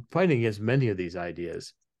 which I'm fighting against many of these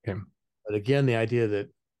ideas. Okay. But again, the idea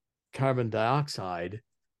that carbon dioxide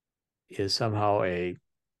is somehow a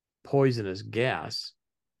poisonous gas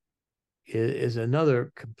is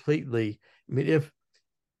another completely. I mean, if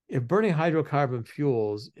burning hydrocarbon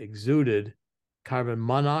fuels exuded carbon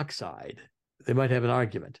monoxide, they might have an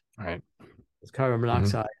argument. Right. Because carbon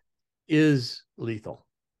monoxide is lethal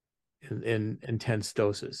in intense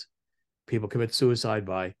doses. People commit suicide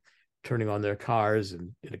by turning on their cars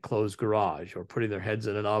in a closed garage, or putting their heads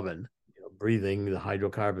in an oven, breathing the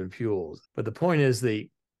hydrocarbon fuels. But the point is,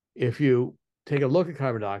 if you take a look at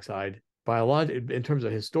carbon dioxide, in terms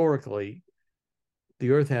of historically,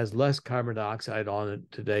 the Earth has less carbon dioxide on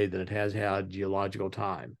it today than it has had geological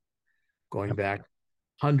time, going back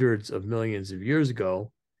hundreds of millions of years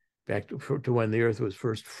ago, back to when the Earth was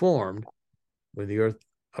first formed, when the Earth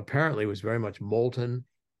apparently was very much molten,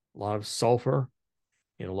 a lot of sulfur,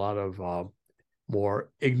 a lot of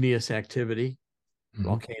more igneous activity,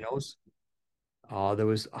 volcanoes. There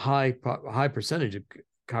was a high percentage of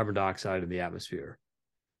carbon dioxide in the atmosphere.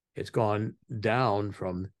 It's gone down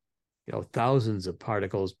from thousands of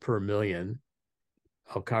particles per million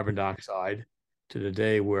of carbon dioxide to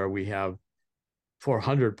today, where we have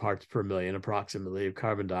 400 parts per million approximately of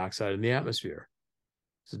carbon dioxide in the atmosphere.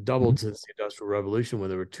 It's doubled since the Industrial Revolution, when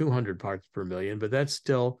there were 200 parts per million, but that's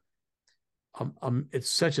still it's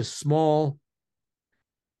such a small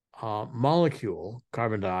molecule,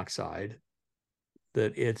 carbon dioxide,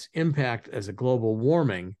 that its impact as a global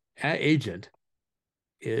warming agent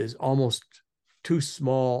is almost too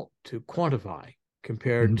small to quantify,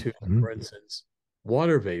 compared to, for instance,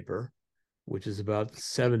 water vapor, which is about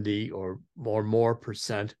 70 or more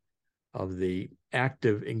percent of the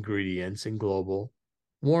active ingredients in global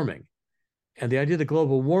warming. And the idea that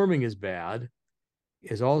global warming is bad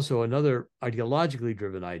is also another ideologically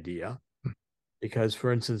driven idea, because,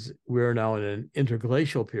 for instance, we're now in an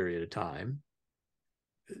interglacial period of time.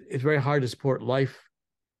 It's very hard to support life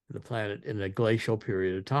in the planet in a glacial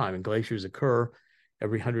period of time. And glaciers occur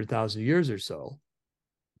every 100,000 years or so,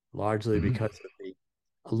 largely because of the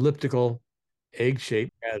elliptical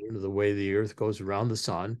egg-shaped pattern of the way the Earth goes around the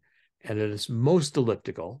sun. And at its most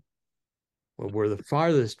elliptical, when we're the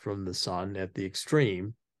farthest from the sun at the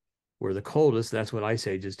extreme, we're the coldest, that's when ice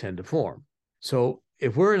ages tend to form. So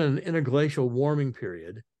if we're in an interglacial warming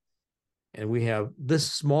period and we have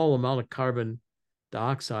this small amount of carbon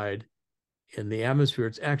dioxide in the atmosphere,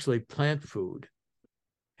 it's actually plant food.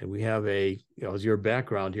 And we have as your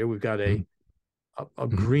background here, we've got a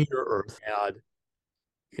greener Earth had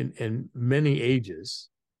in many ages.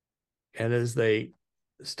 And as they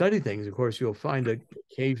study things, of course, you'll find that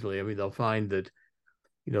occasionally, I mean, they'll find that,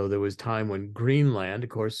 there was time when Greenland, of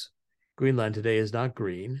course, Greenland today is not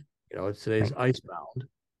green, today's icebound,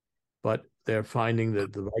 but they're finding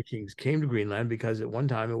that the Vikings came to Greenland because at one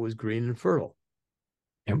time it was green and fertile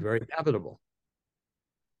and very habitable.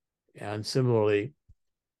 And similarly,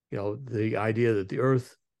 the idea that the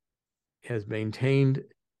Earth has maintained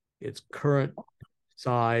its current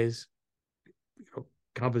size,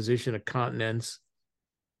 composition of continents,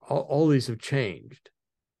 all these have changed.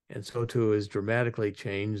 And so too has dramatically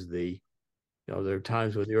changed there are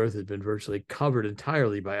times when the Earth has been virtually covered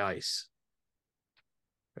entirely by ice.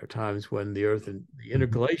 There are times when the Earth, in the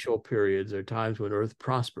interglacial periods, are times when Earth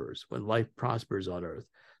prospers, when life prospers on Earth.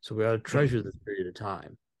 So we ought to treasure this period of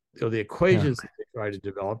time. The equations that they try to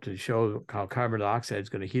develop to show how carbon dioxide is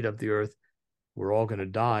going to heat up the Earth, we're all going to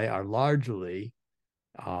die, are largely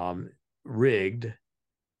rigged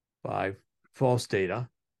by false data.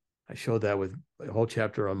 I showed that with a whole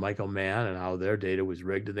chapter on Michael Mann and how their data was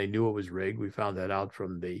rigged, and they knew it was rigged. We found that out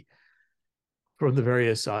from the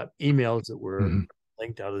various emails that were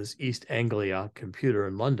linked out of this East Anglia computer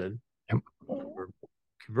in London. Were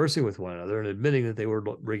conversing with one another and admitting that they were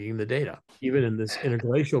rigging the data. Even in this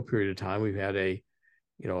interglacial period of time, we've had a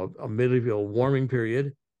medieval warming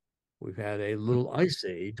period. We've had a little ice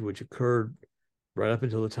age, which occurred right up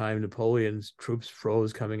until the time Napoleon's troops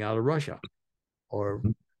froze coming out of Russia, or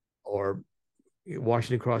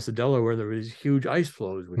washing across the Delaware, there were these huge ice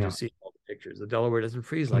flows, which you see in all the pictures. The Delaware doesn't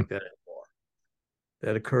freeze like that anymore.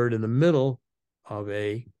 That occurred in the middle of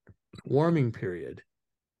a warming period,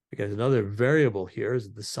 because another variable here is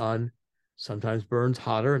that the sun sometimes burns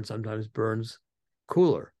hotter and sometimes burns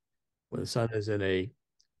cooler. When the sun is in a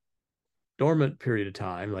dormant period of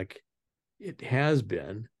time, like it has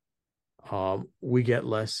been, we get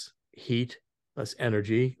less heat, less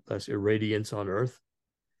energy, less irradiance on Earth.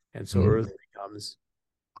 And so Earth becomes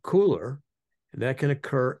cooler, and that can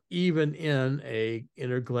occur even in a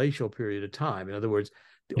interglacial period of time. In other words,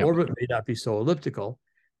 the orbit may not be so elliptical,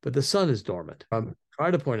 but the sun is dormant.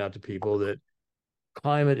 Try to point out to people that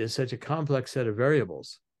climate is such a complex set of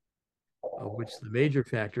variables, of which the major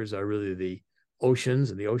factors are really the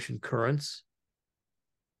oceans and the ocean currents.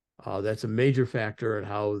 That's a major factor in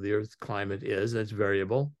how the Earth's climate is. That's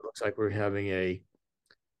variable. It looks like we're having a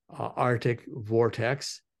Arctic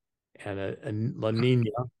vortex and a La Nina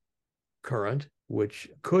current, which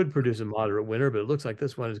could produce a moderate winter, but it looks like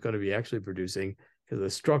this one is going to be actually producing, because of the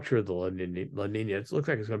structure of the La Nina, it looks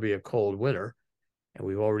like it's going to be a cold winter. And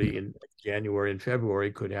we've already in January and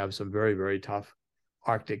February could have some very, very tough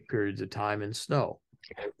Arctic periods of time and snow.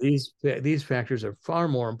 These factors are far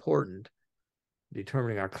more important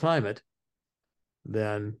determining our climate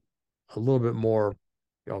than a little bit more,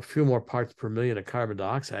 a few more parts per million of carbon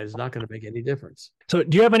dioxide is not going to make any difference. So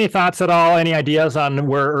do you have any thoughts at all, any ideas on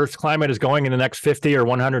where Earth's climate is going in the next 50 or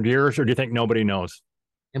 100 years, or do you think nobody knows?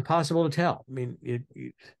 Impossible to tell. I mean,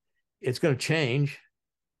 it's going to change,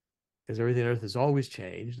 because everything on Earth has always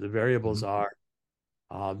changed. The variables are,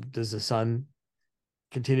 does the sun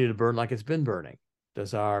continue to burn like it's been burning?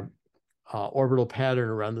 Does our orbital pattern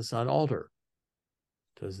around the sun alter?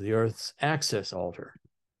 Does the Earth's axis alter?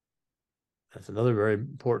 That's another very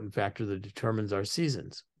important factor that determines our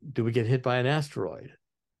seasons. Do we get hit by an asteroid?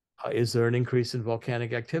 Is there an increase in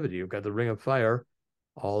volcanic activity? You've got the Ring of Fire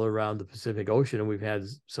all around the Pacific Ocean, and we've had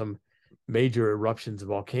some major eruptions of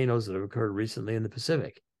volcanoes that have occurred recently in the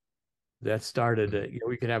Pacific. That started,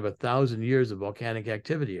 we can have 1,000 years of volcanic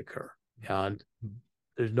activity occur. And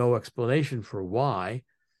there's no explanation for why,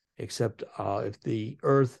 except if the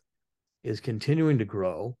Earth is continuing to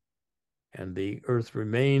grow and the Earth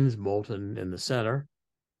remains molten in the center,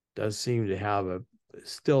 does seem to have a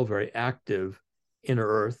still very active inner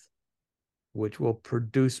Earth, which will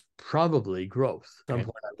produce probably growth. At some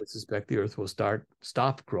point, I would suspect the Earth will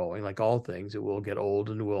stop growing. Like all things, it will get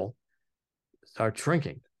old and will start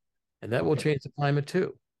shrinking. And that will change the climate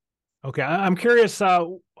too. Okay, I'm curious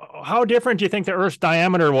how different do you think the Earth's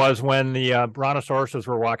diameter was when the brontosauruses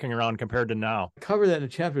were walking around compared to now? Cover that in a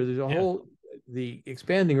chapter. There's a whole the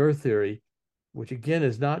expanding Earth theory, which again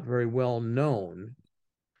is not very well known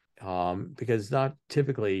because it's not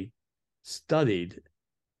typically studied.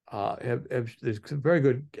 There's a very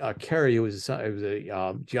good Carey, who was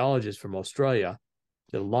a geologist from Australia,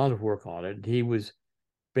 did a lot of work on it. And he was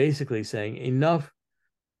basically saying enough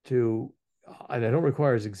to, and I don't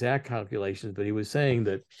require his exact calculations, but he was saying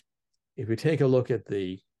that if you take a look at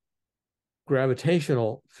the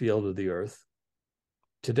gravitational field of the Earth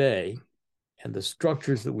today and the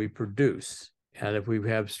structures that we produce, and if we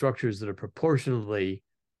have structures that are proportionally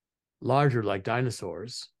larger, like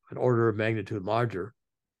dinosaurs, an order of magnitude larger,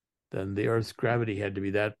 then the Earth's gravity had to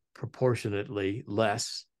be that proportionately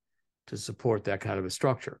less to support that kind of a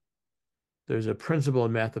structure. There's a principle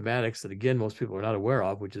in mathematics that, again, most people are not aware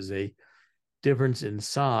of, which is a difference in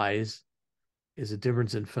size is a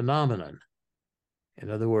difference in phenomenon. In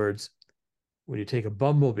other words, when you take a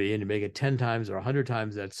bumblebee and you make it 10 times or 100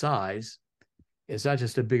 times that size, it's not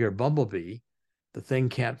just a bigger bumblebee. The thing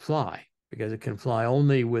can't fly because it can fly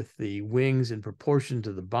only with the wings in proportion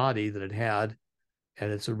to the body that it had at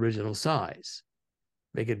its original size.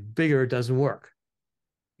 Make it bigger, it doesn't work.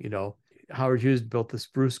 You know, Howard Hughes built the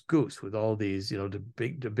Spruce Goose with all these, you know, the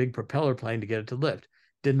big propeller plane to get it to lift.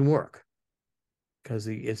 Didn't work because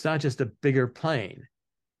it's not just a bigger plane.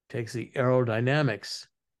 It takes the aerodynamics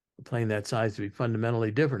of a plane that size to be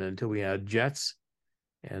fundamentally different until we had jets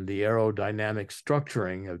and the aerodynamic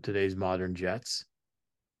structuring of today's modern jets.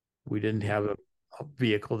 We didn't have a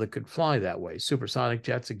vehicle that could fly that way. Supersonic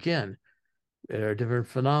jets, again, are a different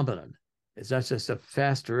phenomenon. It's not just a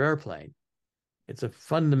faster airplane. It's a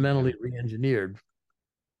fundamentally re-engineered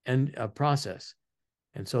process.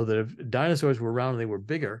 And so that if dinosaurs were around and they were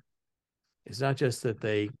bigger, it's not just that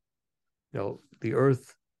they, you know, the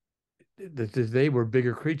Earth, that they were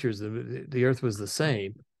bigger creatures, the Earth was the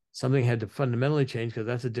same. Something had to fundamentally change because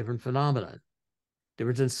that's a different phenomenon.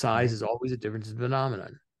 Difference in size is always a difference in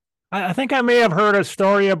phenomenon. I think I may have heard a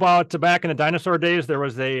story about back in the dinosaur days, there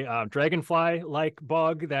was a dragonfly-like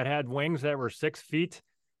bug that had wings that were 6 feet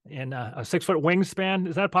and a 6-foot wingspan.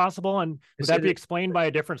 Is that possible? And would that be explained by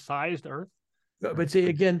a different sized Earth? But see,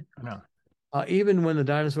 again, No. Even when the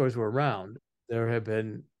dinosaurs were around, there have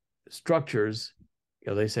been structures, you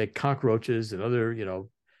know, they say cockroaches and other, you know,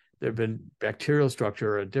 there have been bacterial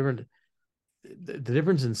structure, the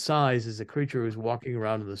difference in size is a creature who's walking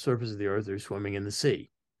around on the surface of the Earth or swimming in the sea.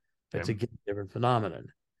 That's a different phenomenon.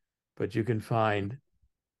 But you can find,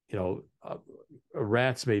 you know,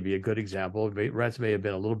 rats may be a good example. Rats may have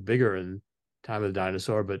been a little bigger in time of the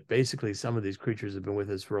dinosaur, but basically some of these creatures have been with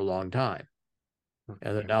us for a long time.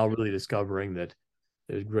 And they're now really discovering that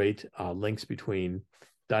there's great links between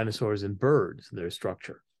dinosaurs and birds and their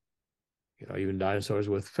structure. You know, even dinosaurs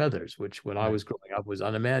with feathers, which when I was growing up was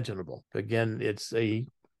unimaginable. But again, it's the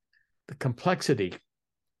complexity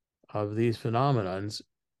of these phenomenons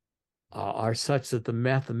are such that the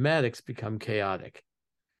mathematics become chaotic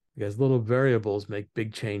because little variables make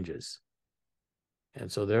big changes.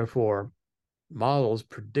 And so therefore, models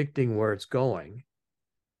predicting where it's going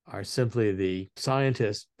are simply the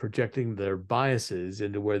scientists projecting their biases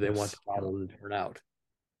into where they want the model to turn out.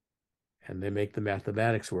 And they make the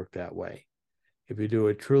mathematics work that way. If you do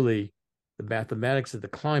it truly, the mathematics of the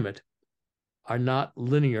climate are not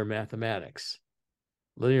linear mathematics.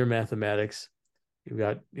 Linear mathematics, you've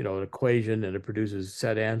got, you know, an equation and it produces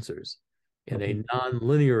set answers. In a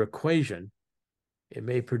nonlinear equation, it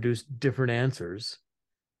may produce different answers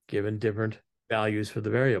given different values for the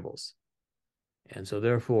variables. And so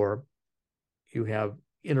therefore, you have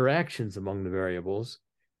interactions among the variables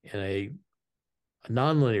in a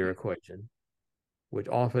nonlinear equation, which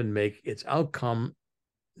often make its outcome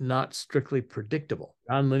not strictly predictable.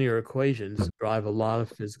 Nonlinear equations drive a lot of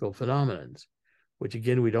physical phenomena, which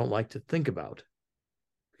again, we don't like to think about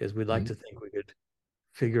because we'd like to think we could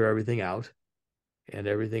figure everything out and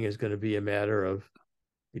everything is going to be a matter of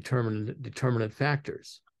determinate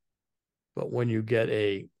factors. But when you get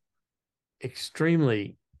a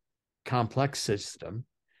extremely complex system,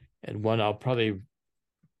 and one I'll probably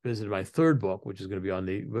visit my third book, which is going to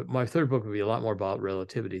be my third book will be a lot more about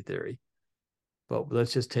relativity theory. But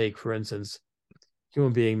let's just take, for instance,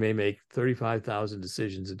 human being may make 35,000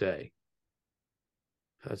 decisions a day.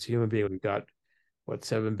 That's a human being. We've got,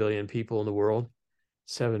 7 billion people in the world?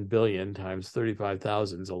 7 billion times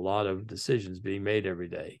 35,000 is a lot of decisions being made every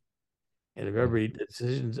day. And if every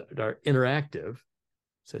decisions are interactive,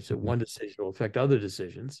 such that one decision will affect other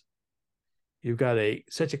decisions, you've got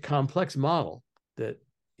such a complex model that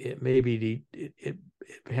it may be it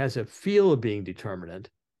has a feel of being determinate,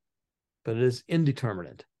 but it is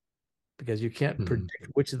indeterminate because you can't predict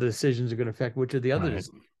which of the decisions are going to affect which of the other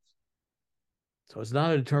decisions. So it's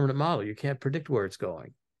not a determinate model. You can't predict where it's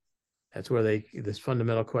going. That's where this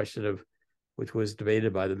fundamental question of, which was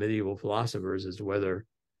debated by the medieval philosophers, as to whether,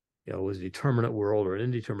 it was a determinate world or an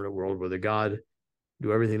indeterminate world, whether God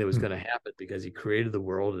knew everything that was going to happen because he created the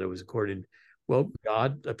world and it was according. Well,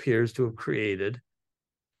 God appears to have created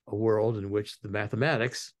a world in which the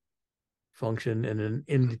mathematics function in an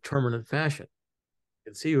indeterminate fashion.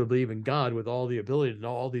 Conceivably, even God, with all the ability to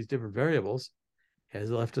know all these different variables,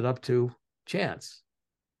 has left it up to chance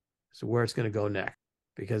as to where it's going to go next,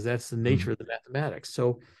 because that's the nature of the mathematics.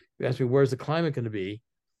 So you ask me, where's the climate going to be?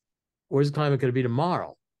 Where's the climate going to be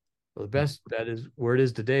tomorrow? Well, the best bet is where it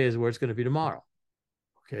is today is where it's going to be tomorrow.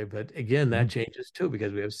 Okay, but again, that changes too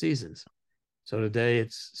because we have seasons. So today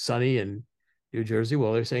it's sunny in New Jersey.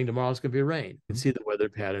 Well, they're saying tomorrow it's going to be rain. You can see the weather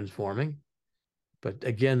patterns forming. But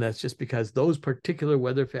again, that's just because those particular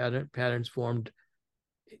weather patterns formed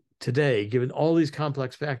today, given all these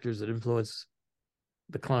complex factors that influence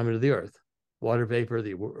the climate of the Earth, water vapor,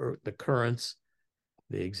 the currents,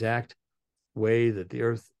 the exact way that the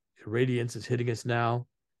Earth radiance is hitting us now,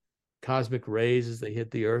 cosmic rays as they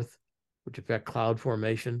hit the Earth, which affect cloud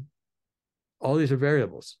formation. All these are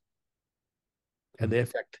variables, and they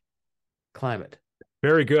affect climate.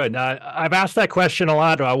 Very good. I've asked that question a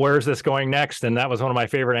lot. Where is this going next? And that was one of my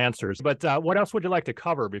favorite answers. But what else would you like to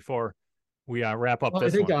cover before we wrap up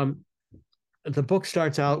this one? I think the book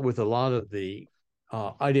starts out with a lot of the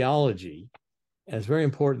ideology, and it's very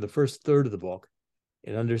important, the first third of the book,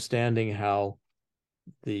 in understanding how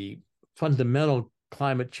the fundamental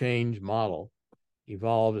climate change model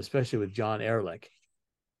evolved, especially with John Ehrlich,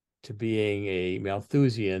 to being a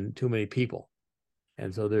Malthusian, too many people.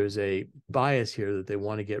 And so there's a bias here that they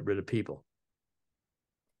want to get rid of people.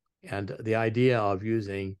 And the idea of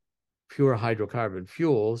using pure hydrocarbon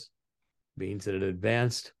fuels means that an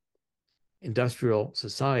advanced industrial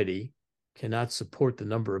society cannot support the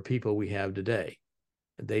number of people we have today.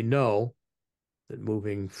 And they know that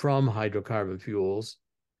moving from hydrocarbon fuels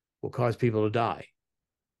will cause people to die.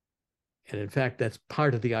 And in fact, that's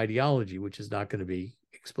part of the ideology, which is not going to be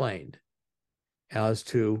explained, as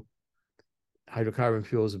to hydrocarbon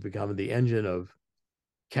fuels have become the engine of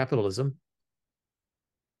capitalism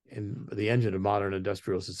and the engine of modern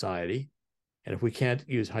industrial society. And if we can't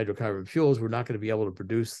use hydrocarbon fuels, we're not going to be able to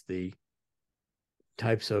produce the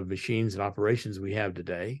types of machines and operations we have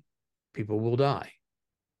today. People will die.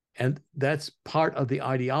 And that's part of the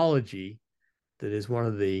ideology that is one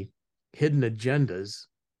of the hidden agendas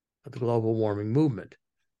of the global warming movement.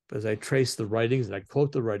 But as I trace the writings and I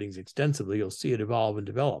quote the writings extensively, you'll see it evolve and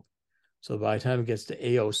develop. So by the time it gets to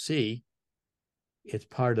AOC, it's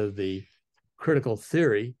part of the critical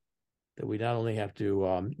theory that we not only have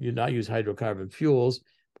to not use hydrocarbon fuels,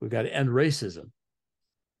 but we've got to end racism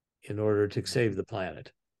in order to save the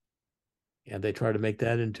planet. And they try to make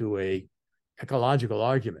that into a ecological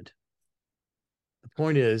argument. The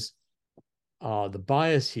point is, the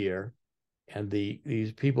bias here, and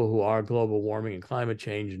these people who are global warming and climate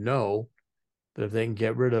change know that if they can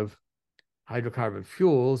get rid of hydrocarbon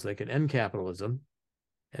fuels, they can end capitalism,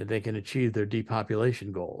 and they can achieve their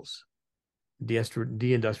depopulation goals,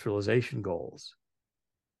 deindustrialization goals.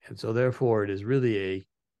 And so therefore, it is really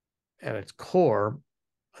at its core,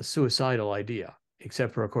 a suicidal idea,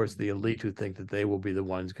 except for, of course, the elite who think that they will be the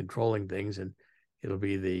ones controlling things, and it'll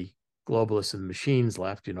be the globalists and the machines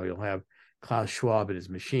left. You'll have Klaus Schwab and his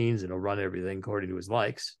machines, and he'll run everything according to his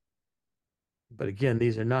likes. But again,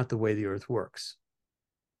 these are not the way the Earth works.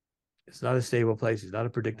 It's not a stable place. It's not a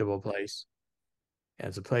predictable place. And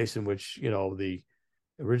it's a place in which, the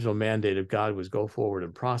original mandate of God was go forward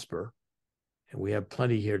and prosper. And we have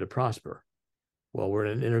plenty here to prosper. Well, we're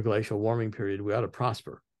in an interglacial warming period. We ought to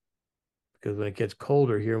prosper. Because when it gets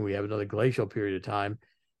colder here and we have another glacial period of time,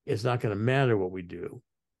 it's not going to matter what we do.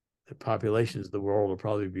 The populations of the world will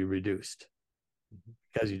probably be reduced.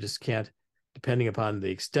 Because you just can't, depending upon the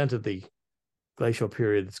extent of the glacial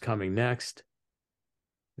period that's coming next,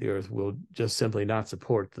 the Earth will just simply not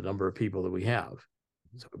support the number of people that we have.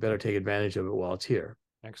 So we better take advantage of it while it's here.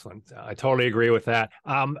 Excellent. I totally agree with that.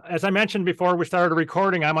 As I mentioned before we started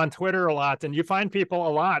recording, I'm on Twitter a lot, and you find people a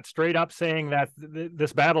lot straight up saying that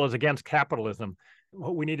this battle is against capitalism.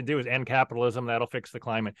 What we need to do is end capitalism. That'll fix the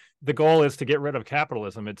climate. The goal is to get rid of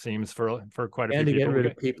capitalism, it seems, for quite a few people. And to get rid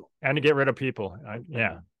of people. And to get rid of people.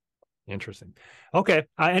 Yeah. Interesting. Okay.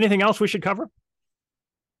 Anything else we should cover?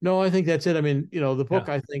 No, I think that's it. I mean, the book,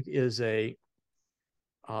 I think, is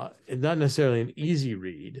not necessarily an easy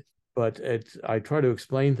read, but I try to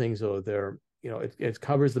explain things so they're, it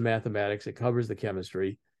covers the mathematics, it covers the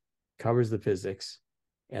chemistry, covers the physics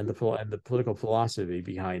and the political philosophy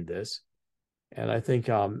behind this. And I think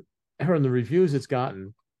from the reviews it's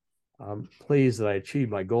gotten, I'm pleased that I achieved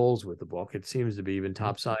my goals with the book. It seems to be even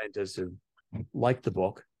top scientists have liked the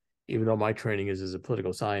book, even though my training is as a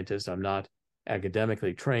political scientist. I'm not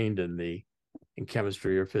academically trained in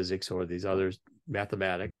chemistry or physics or these other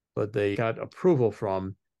mathematics, but they got approval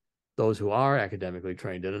from those who are academically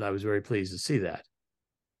trained in it. And I was very pleased to see that.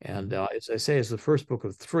 And as I say, it's the first book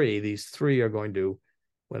of 3. These 3 are going to,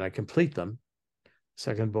 when I complete them, the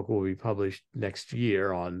second book will be published next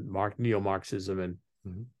year on neo-Marxism and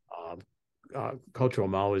cultural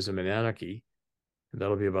Maoism and anarchy. And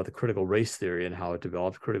that'll be about the critical race theory and how it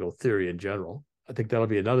developed, critical theory in general. I think that'll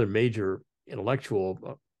be another major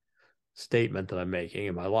intellectual statement that I'm making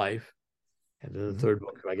in my life. And then the third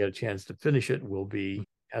book, if I get a chance to finish it, will be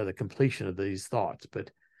the completion of these thoughts.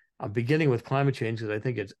 But I'm beginning with climate change because I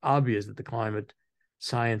think it's obvious that the climate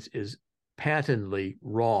science is patently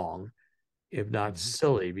wrong, if not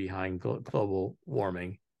silly, behind global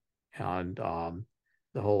warming and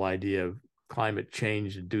the whole idea of climate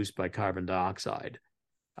change induced by carbon dioxide.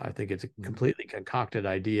 I think it's a completely concocted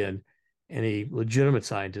idea, and any legitimate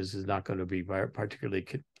scientist is not going to be particularly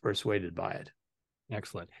persuaded by it.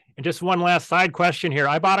 Excellent. And just one last side question here.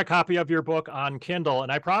 I bought a copy of your book on Kindle,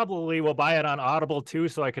 and I probably will buy it on Audible too,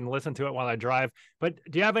 so I can listen to it while I drive. But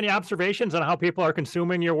do you have any observations on how people are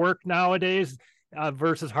consuming your work nowadays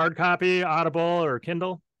versus hard copy, Audible, or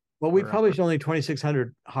Kindle? Well, we published only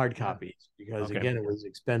 2,600 hard copies because, again, it was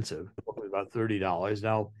expensive. The book was about $30.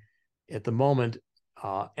 Now, at the moment,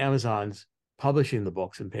 Amazon's publishing the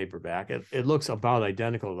books in paperback. It looks about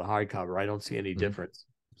identical to the hardcover. I don't see any difference,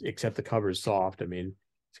 except the cover is soft. I mean,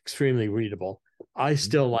 it's extremely readable. I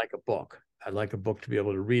still like a book. I'd like a book to be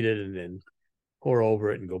able to read it and then pore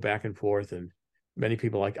over it and go back and forth. And many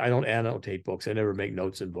people I don't annotate books. I never make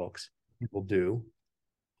notes in books. People do.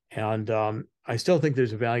 And I still think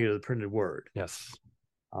there's a value to the printed word. Yes.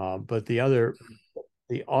 But the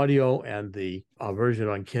audio and the version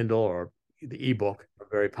on Kindle or the ebook are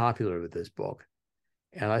very popular with this book.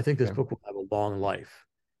 And I think this book will have a long life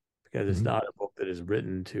because it's not a book that is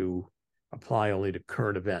written to apply only to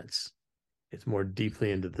current events. It's more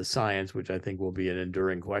deeply into the science, which I think will be an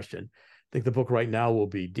enduring question. I think the book right now will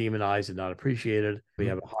be demonized and not appreciated. We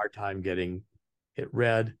have a hard time getting it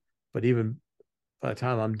read, but even by the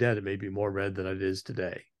time I'm dead, it may be more read than it is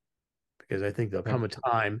today, because I think there'll come a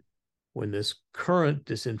time when this current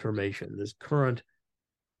disinformation, this current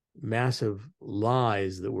massive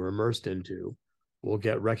lies that we're immersed into will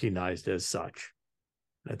get recognized as such.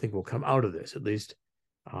 And I think we'll come out of this. At least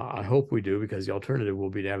I hope we do, because the alternative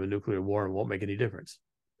will be to have a nuclear war and won't make any difference.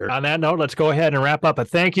 On that note, let's go ahead and wrap up. But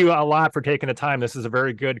thank you a lot for taking the time. This is a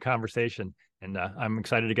very good conversation, and I'm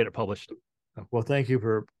excited to get it published. Well, thank you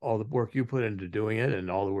for all the work you put into doing it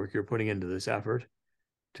and all the work you're putting into this effort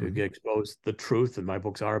to expose the truth. And my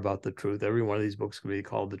books are about the truth. Every one of these books can be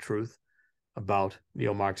called The Truth about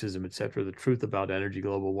neo-Marxism, etc., the truth about energy,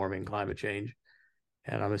 global warming, climate change.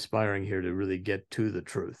 And I'm aspiring here to really get to the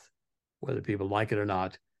truth. Whether people like it or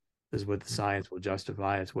not, this is what the science will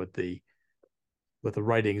justify. It's what the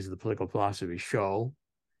writings of the political philosophy show.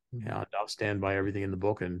 And I'll stand by everything in the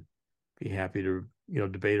book and be happy to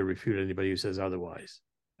debate or refute anybody who says otherwise.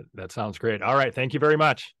 That sounds great. All right. Thank you very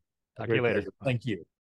much. Talk to you later. Thank you.